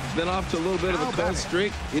anything. He's been off to a little bit of a cold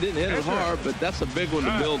streak. He didn't hit it hard, but that's a big one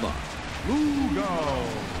to build on. Lugo.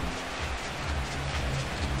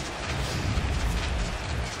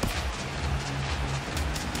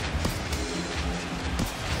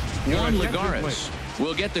 Juan Lagares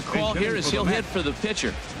will get the call here as he'll hit for the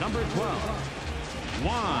pitcher. Number 12,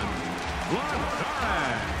 Juan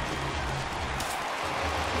Lagares.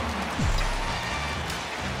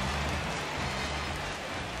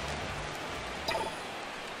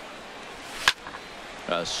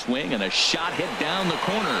 A swing and a shot hit down the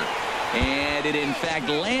corner, and it in fact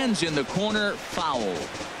lands in the corner, foul.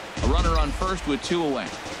 A runner on first with 2 away.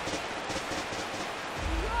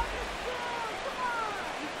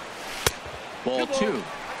 Ball 2.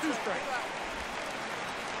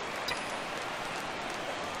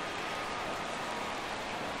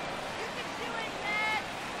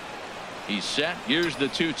 He's set. Here's the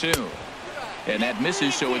 2-2. And that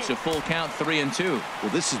misses, so it's a full count, 3-2.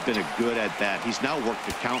 Well, this has been a good at bat. He's now worked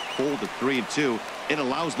the count full to 3-2. It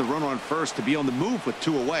allows the runner on first to be on the move with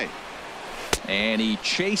 2 away. And he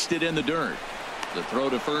chased it in the dirt. The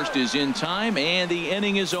throw to first is in time, and the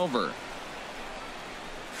inning is over.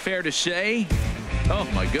 Fair to say, oh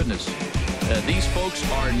my goodness, these folks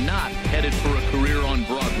are not headed for a career on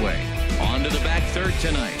Broadway. On to the back third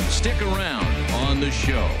tonight. Stick around on the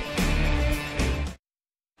show.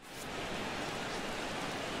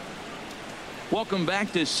 Welcome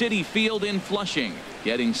back to Citi Field in Flushing.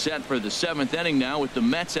 Getting set for the 7th inning now with the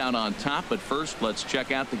Mets out on top. But first, let's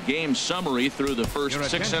check out the game summary through the first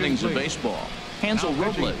 6 innings of baseball. Hansel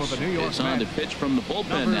Robles is on to pitch from the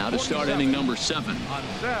bullpen now to start inning number 7.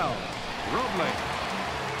 Hansel Robles.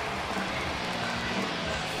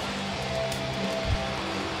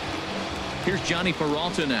 Here's Johnny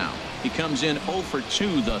Peralta now. He comes in 0 for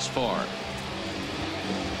 2 thus far.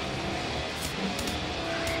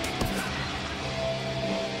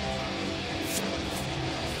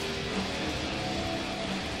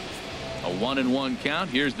 A 1-1 count.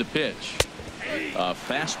 Here's the pitch. A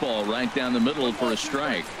fastball right down the middle for a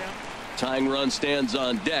strike. Tying run stands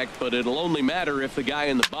on deck, but it'll only matter if the guy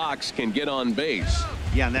in the box can get on base.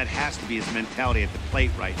 Yeah, and that has to be his mentality at the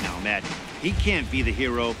plate right now, Matt. He can't be the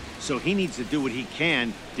hero, so he needs to do what he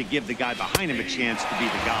can to give the guy behind him a chance to be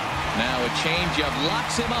the guy. Now a changeup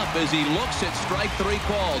locks him up as he looks at strike 3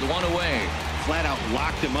 called. 1 away. Flat out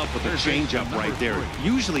locked him up with a changeup right there.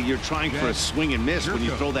 Usually you're trying for a swing and miss when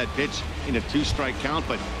you throw that pitch in a 2-strike count,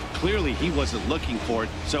 but clearly he wasn't looking for it,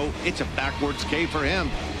 so it's a backwards K for him.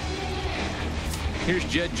 Here's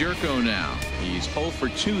Jed Jerko now. He's 0 for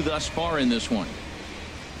 2 thus far in this one.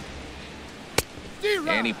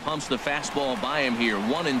 And he pumps the fastball by him here.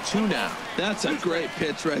 1-2 now. That's a great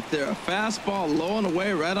pitch right there. A fastball low and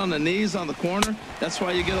away right on the knees on the corner. That's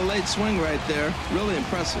why you get a late swing right there. Really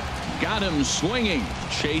impressive. Got him swinging.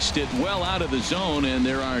 Chased it well out of the zone, and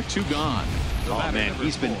there are 2 gone. Oh, man,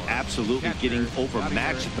 he's been absolutely getting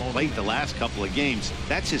overmatched at the plate the last couple of games.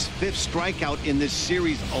 That's his 5th strikeout in this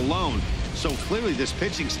series alone. So clearly this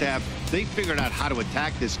pitching staff, they figured out how to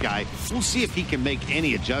attack this guy. We'll see if he can make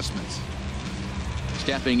any adjustments.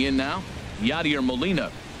 Stepping in now, Yadier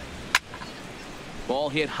Molina. Ball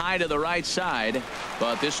hit high to the right side,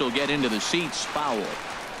 but this will get into the seats. Foul.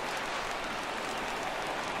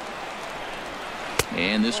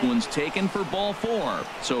 And this one's taken for ball 4.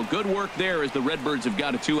 So good work there as the Redbirds have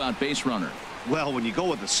got a 2-out base runner. Well, when you go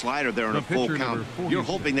with a slider there on a full count, you're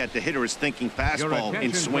hoping that the hitter is thinking fastball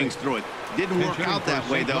and swings through it. Didn't work out that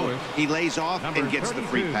way, though. He lays off and gets the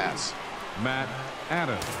free pass. Matt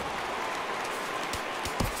Adams.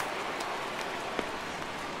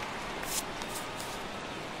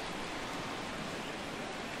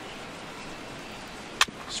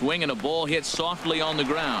 Swing and a ball hit softly on the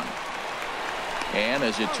ground. And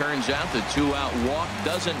as it turns out, the 2-out walk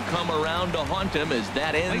doesn't come around to haunt him as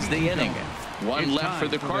that ends the inning. 1 left for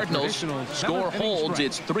the Cardinals. Score holds.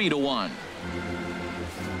 It's 3-1.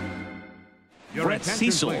 Brett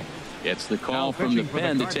Cecil gets the call from the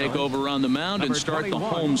pen to take over on the mound and start the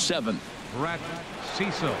home 7th. Brett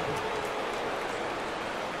Cecil.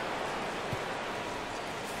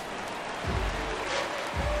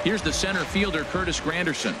 Here's the center fielder, Curtis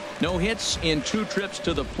Granderson. No hits in 2 trips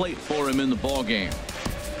to the plate for him in the ballgame.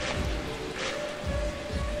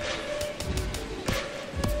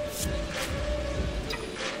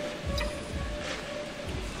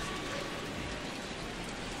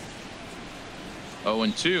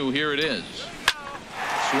 0-2. Here it is.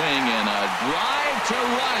 Swing and a drive to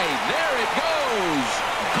right. There it goes.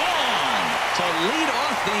 Gone to lead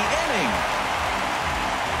off the inning.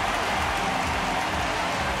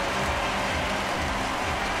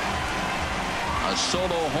 A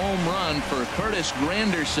solo home run for Curtis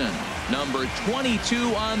Granderson, number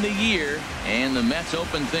 22 on the year, and the Mets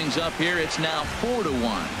open things up here. It's now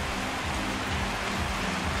 4-1.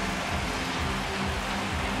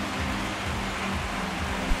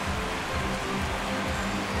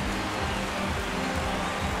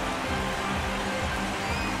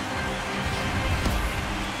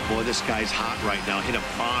 Boy, this guy's hot right now. Hit a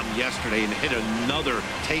bomb yesterday and hit another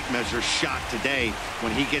tape measure shot today.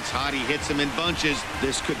 When he gets hot, he hits them in bunches.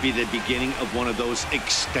 This could be the beginning of one of those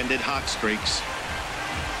extended hot streaks.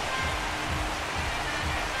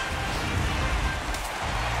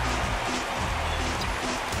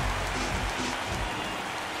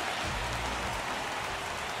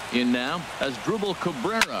 In now, Asdrubal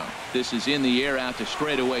Cabrera. This is in the air out to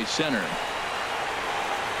straightaway center.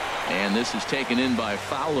 And this is taken in by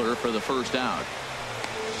Fowler for the first out.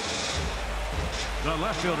 The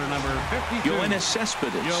left fielder, number 52. Yoenis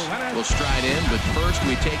Cespedes will stride in, but first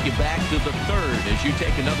we take you back to the third as you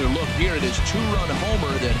take another look here at his two-run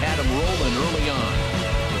homer that had him rolling early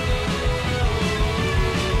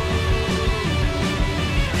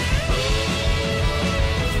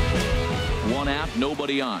on. One out,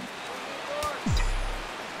 nobody on.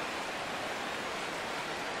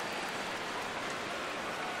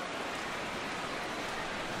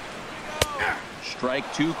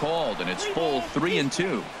 Strike two called, and it's full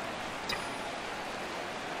 3-2.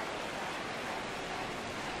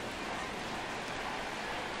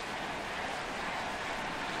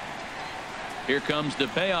 Here comes the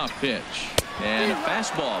payoff pitch, and a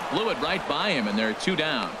fastball blew it right by him, and they're 2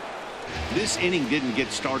 down. This inning didn't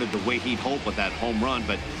get started the way he'd hoped with that home run,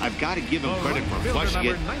 but I've got to give him credit for flushing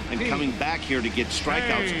it and coming back here to get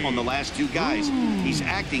strikeouts on the last 2 guys. He's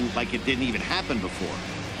acting like it didn't even happen before.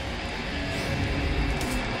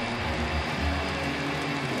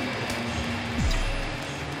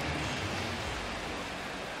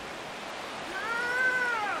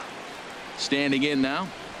 Standing in now,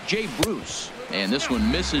 Jay Bruce, and this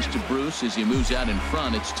one misses to Bruce as he moves out in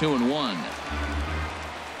front. It's 2-1.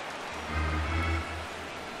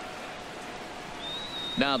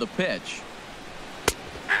 Now the pitch.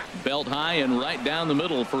 Belt high and right down the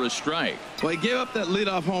middle for a strike. Well, he gave up that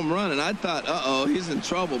leadoff home run, and I thought, uh-oh, he's in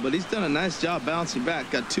trouble. But he's done a nice job bouncing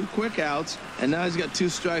back. Got 2 quick outs, and now he's got 2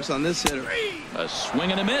 strikes on this hitter. A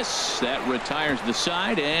swing and a miss. That retires the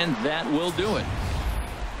side, and that will do it.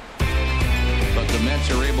 But the Mets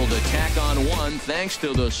are able to tack on 1 thanks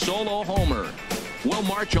to the solo homer. We'll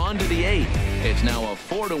march on to the 8th. It's now a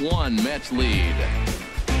 4-1 Mets lead.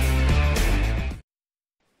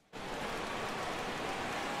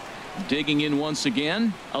 Digging in once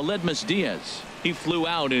again, Aledmus Diaz. He flew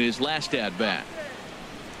out in his last at-bat.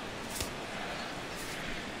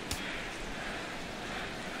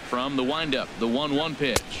 From the windup, the 1-1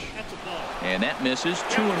 pitch. And that misses.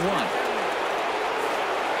 2-1.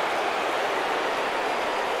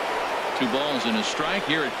 2 balls and a strike.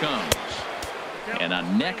 Here it comes. And a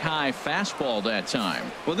neck-high fastball that time.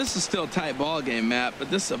 Well, this is still a tight ball game, Matt,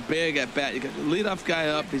 but this is a big at-bat. You got the leadoff guy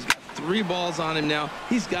up. He's got 3 balls on him now.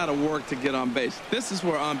 He's got to work to get on base. This is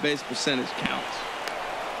where on-base percentage counts.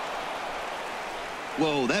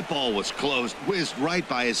 Whoa, that ball was close. Whizzed right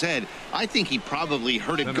by his head. I think he probably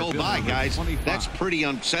heard it go by, guys. That's pretty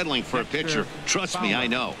unsettling for a pitcher. Trust me, I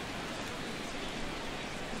know.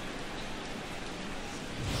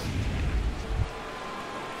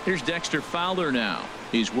 Here's Dexter Fowler now.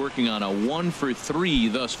 He's working on a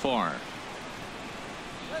 1-for-3 thus far.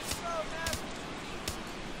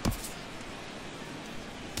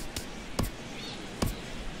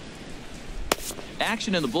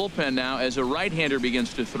 Action in the bullpen now as a right-hander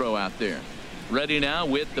begins to throw out there. Ready now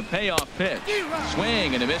with the payoff pitch.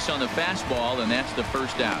 Swing and a miss on the fastball, and that's the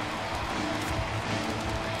first out.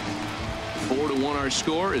 4-1 our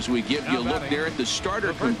score as we give you a look there at the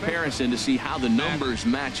starter comparison to see how the numbers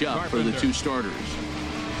match up for the 2 starters.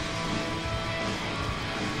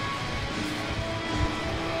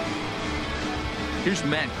 Here's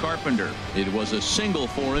Matt Carpenter. It was a single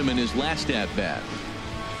for him in his last at-bat.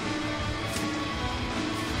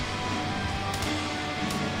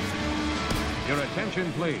 Your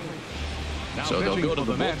attention, please. Now so they'll go to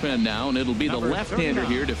the bullpen now, and it'll be the left-hander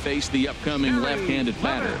here to face the upcoming left-handed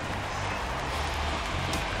batter.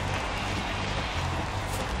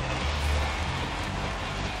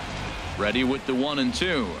 Ready with the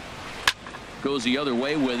 1-2. Goes the other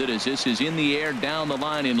way with it as this is in the air down the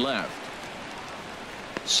line in left.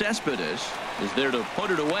 Cespedes is there to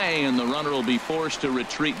put it away, and the runner will be forced to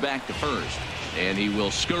retreat back to first. And he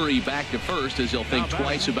will scurry back to first as he'll think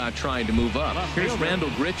twice about trying to move up. Here's Randall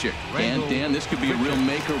Grichuk. And Dan, this could be a real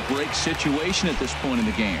make or break situation at this point in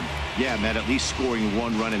the game. Yeah, Matt, at least scoring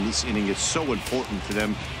one run in this inning is so important for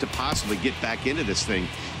them to possibly get back into this thing.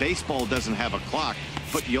 Baseball doesn't have a clock,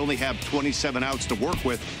 but you only have 27 outs to work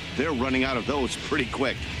with. They're running out of those pretty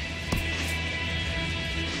quick.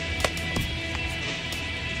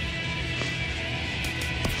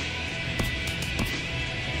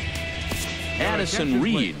 Addison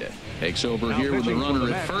Reed takes over here with the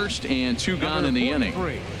runner at first and 2 gone in the inning.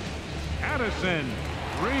 Addison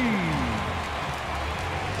Reed.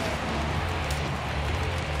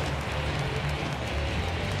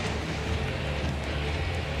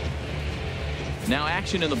 Now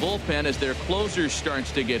action in the bullpen as their closer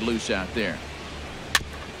starts to get loose out there.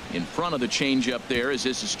 In front of the changeup there as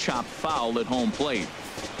this is chopped foul at home plate.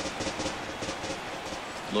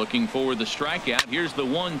 Looking for the strikeout. Here's the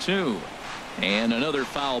 1-2. And another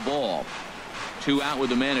foul ball. 2 out with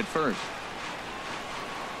the man at first.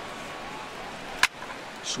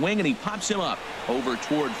 Swing, and he pops him up over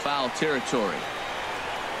toward foul territory.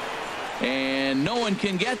 And no one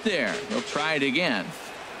can get there. He'll try it again.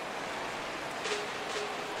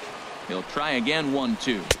 He'll try again.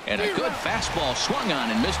 1-2. And a good fastball swung on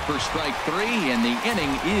and missed for strike 3. And the inning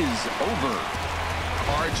is over.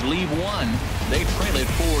 Cards leave 1. They trail it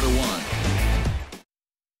 4-1.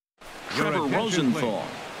 Trevor Rosenthal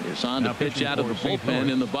is on to pitch out of the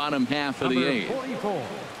bullpen in the bottom half of the 8th. 44,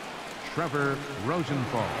 Trevor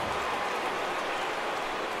Rosenthal.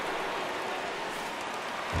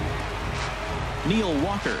 Neil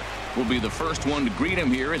Walker will be the first one to greet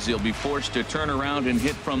him here as he'll be forced to turn around and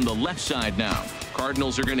hit from the left side now.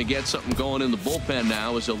 Cardinals are going to get something going in the bullpen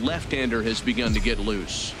now as a left-hander has begun to get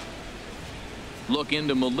loose. Look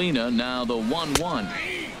into Molina now. The 1-1.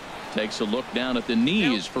 Takes a look down at the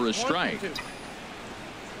knees for a strike.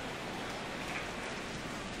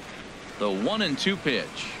 The 1-2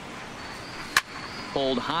 pitch.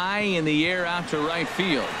 Pulled high in the air out to right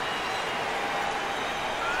field.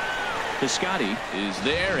 Piscotty is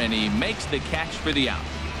there and he makes the catch for the out.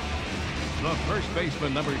 The first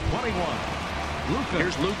baseman, number 21. Lucas.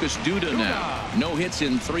 Here's Lucas Duda now. No hits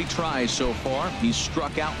in 3 tries so far. He's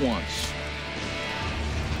struck out once.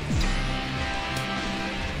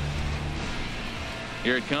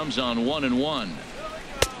 Here it comes on 1-1.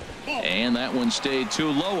 And that one stayed too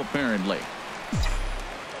low apparently.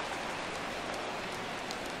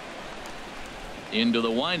 Into the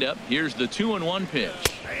windup. Here's the 2-1 pitch.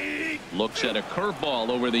 Looks at a curveball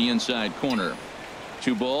over the inside corner.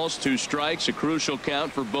 2 balls, 2 strikes, a crucial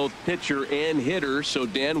count for both pitcher and hitter. So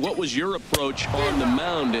Dan, what was your approach on the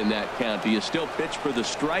mound in that count? Do you still pitch for the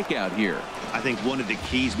strikeout here? I think one of the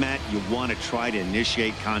keys, Matt, you want to try to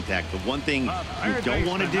initiate contact. The one thing you don't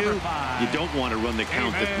want to do, you don't want to run the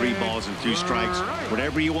count to 3 balls and 2 strikes.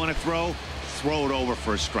 Whatever you want to throw it over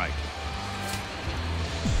for a strike.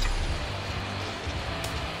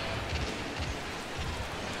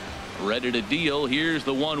 Ready to deal. Here's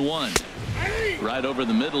the 1-1. Right over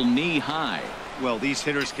the middle, knee high. Well, these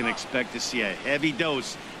hitters can expect to see a heavy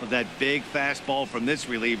dose of that big fastball from this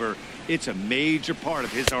reliever. It's a major part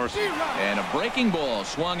of his arsenal. And a breaking ball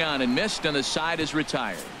swung on and missed, and the side is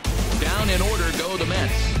retired. Down in order go the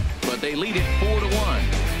Mets, but they lead it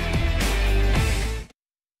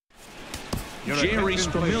 4-1. Jerry's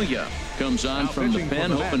Familia comes on from the pen,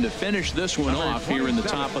 hoping to finish this one off here in the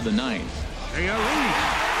top of the 9th.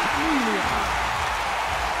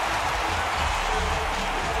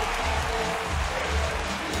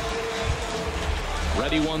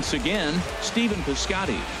 Ready once again, Stephen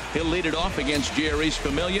Piscotty. He'll lead it off against Jerry's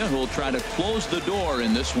Familia, who'll try to close the door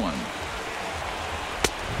in this one.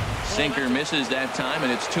 Sinker misses that time,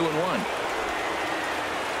 and it's 2-1.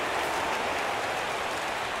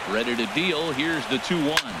 Ready to deal. Here's the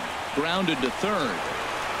 2-1. Grounded to third.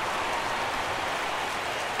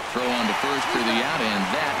 Throw on to first for the out, and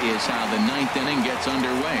that is how the 9th inning gets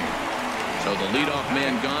underway. So the leadoff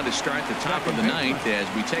man gone to start the top of the 9th as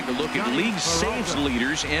we take a look at league saves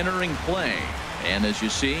leaders entering play. And as you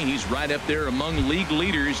see, he's right up there among league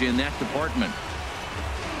leaders in that department.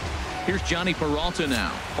 Here's Johnny Peralta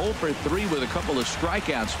now. 0 for 3 with a couple of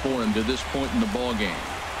strikeouts for him to this point in the ball game.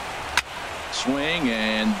 Swing,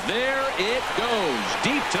 and there it goes.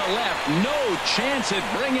 Deep to left. No chance at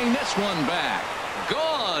bringing this one back.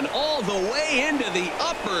 Gone all the way into the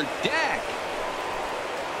upper deck.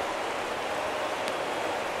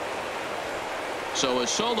 So a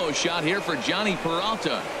solo shot here for Johnny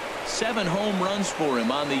Peralta. 7 home runs for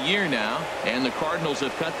him on the year now, and the Cardinals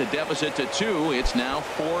have cut the deficit to 2. It's now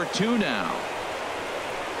 4-2 now.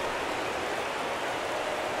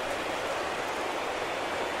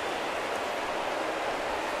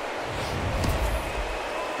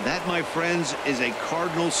 That, my friends, is a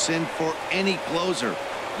cardinal sin for any closer.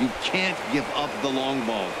 You can't give up the long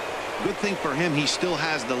ball. Good thing for him, he still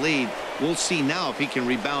has the lead. We'll see now if he can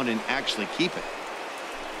rebound and actually keep it.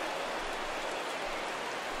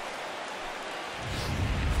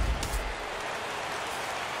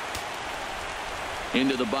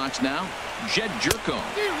 Into the box now, Jed Jerko.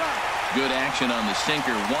 Good action on the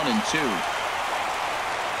sinker, 1-2.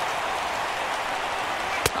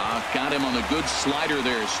 Got him on the good slider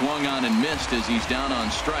there, swung on and missed as he's down on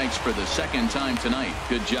strikes for the 2nd time tonight.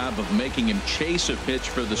 Good job of making him chase a pitch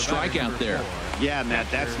for the strikeout there. Yeah, Matt,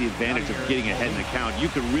 that's the advantage of getting ahead in the count. You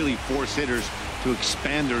can really force hitters to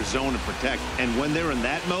expand their zone and protect. And when they're in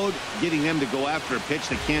that mode, getting them to go after a pitch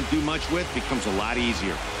they can't do much with becomes a lot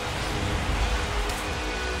easier.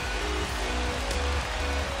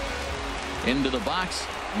 Into the box,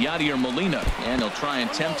 Yadier Molina, and he'll try and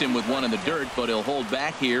tempt him with one in the dirt, but he'll hold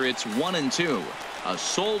back here. It's 1-2. A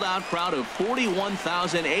sold-out crowd of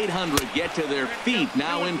 41,800 get to their feet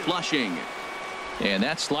now in Flushing, and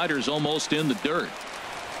that slider's almost in the dirt.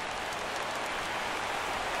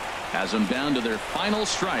 Has them down to their final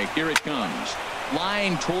strike. Here it comes,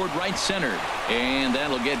 flying toward right center, and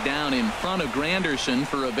that'll get down in front of Granderson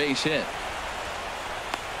for a base hit.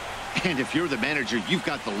 And if you're the manager, you've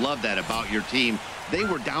got to love that about your team. They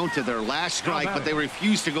were down to their last strike, but they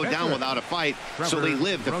refused to go down without a fight, so they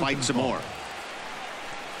lived to fight some more.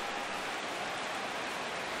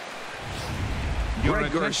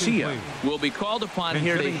 Greg Garcia will be called upon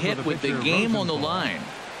here to hit with the game on the line.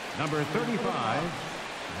 Number 35,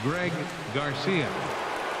 Greg Garcia.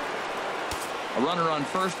 A runner on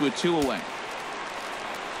first with 2 away.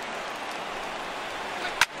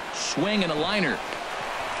 Swing and a liner.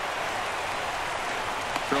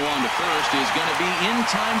 Throw on to first is going to be in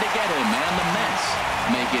time to get him, and the Mets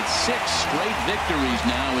make it 6 straight victories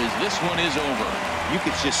now as this one is over. You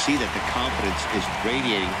can just see that the confidence is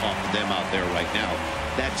radiating off of them out there right now.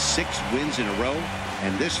 That's 6 wins in a row,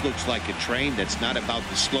 and this looks like a train that's not about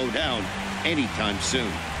to slow down anytime soon.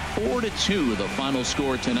 4-2 the final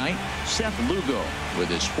score tonight. Seth Lugo with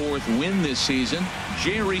his 4th win this season.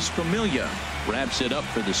 Jerry Familia wraps it up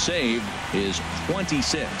for the save, his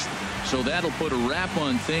 26th. So that'll put a wrap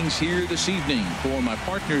on things here this evening. For my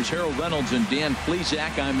partners Harold Reynolds and Dan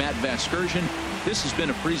Plesac, I'm Matt Vasgersian. This has been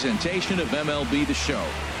a presentation of MLB The Show.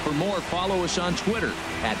 For more, follow us on Twitter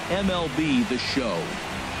at MLB The Show.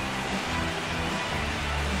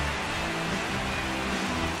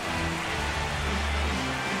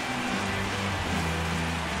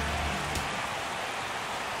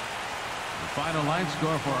 The final line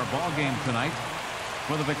score for our ball game tonight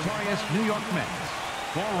for the victorious New York Mets.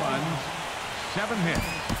 4 runs, 7 hits,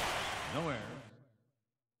 no errors.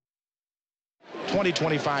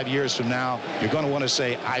 20-25 years from now, you're going to want to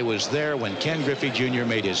say, I was there when Ken Griffey Jr.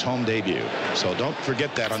 made his home debut. So don't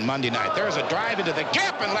forget that on Monday night. There's a drive into the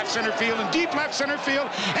gap in left center field and deep left center field,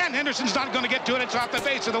 and Henderson's not going to get to it. It's off the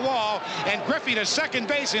base of the wall, and Griffey to second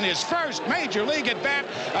base in his first major league at bat,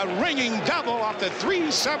 a ringing double off the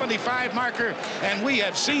 375 marker, and we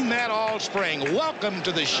have seen that all spring. Welcome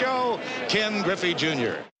to the show, Ken Griffey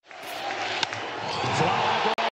Jr.